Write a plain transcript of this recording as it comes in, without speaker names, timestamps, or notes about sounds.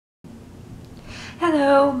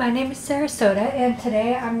Hello, my name is Sarasota, and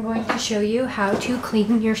today I'm going to show you how to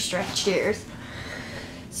clean your stretched ears.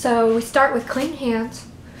 So we start with clean hands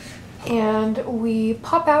and we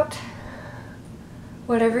pop out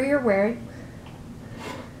whatever you're wearing.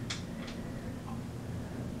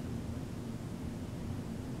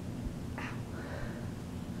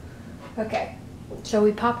 Okay, so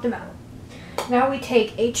we popped them out. Now we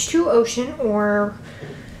take H2 Ocean, or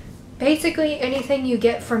basically anything you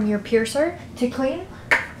get from your piercer to clean,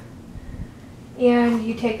 and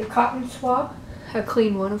you take a cotton swab, a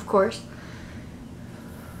clean one of course,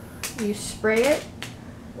 you spray it,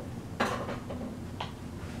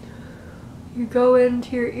 you go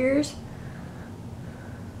into your ears,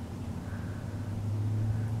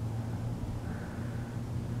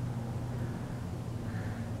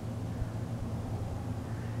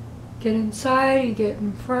 get inside, you get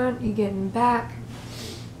in front, you get in back.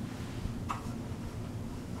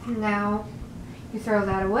 Now you throw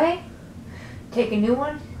that away, take a new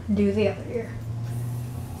one, do the other ear.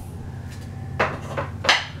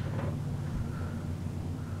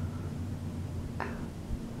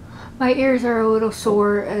 My ears are a little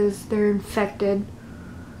sore as they're infected.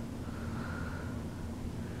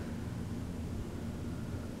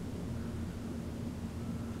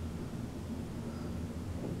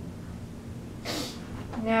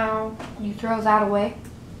 Now you throw that away.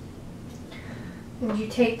 And you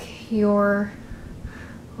take your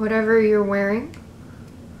whatever you're wearing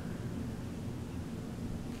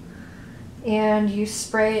and you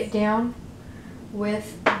spray it down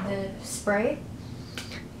with the spray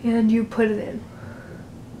and you put it in.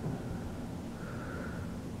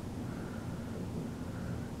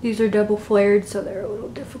 These are double flared, so they're a little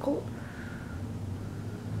difficult.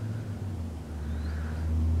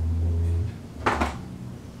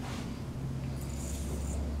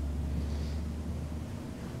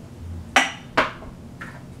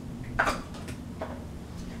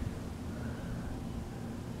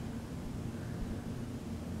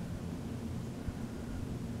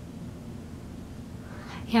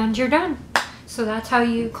 And you're done. So that's how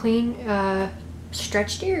you clean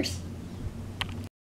stretched ears.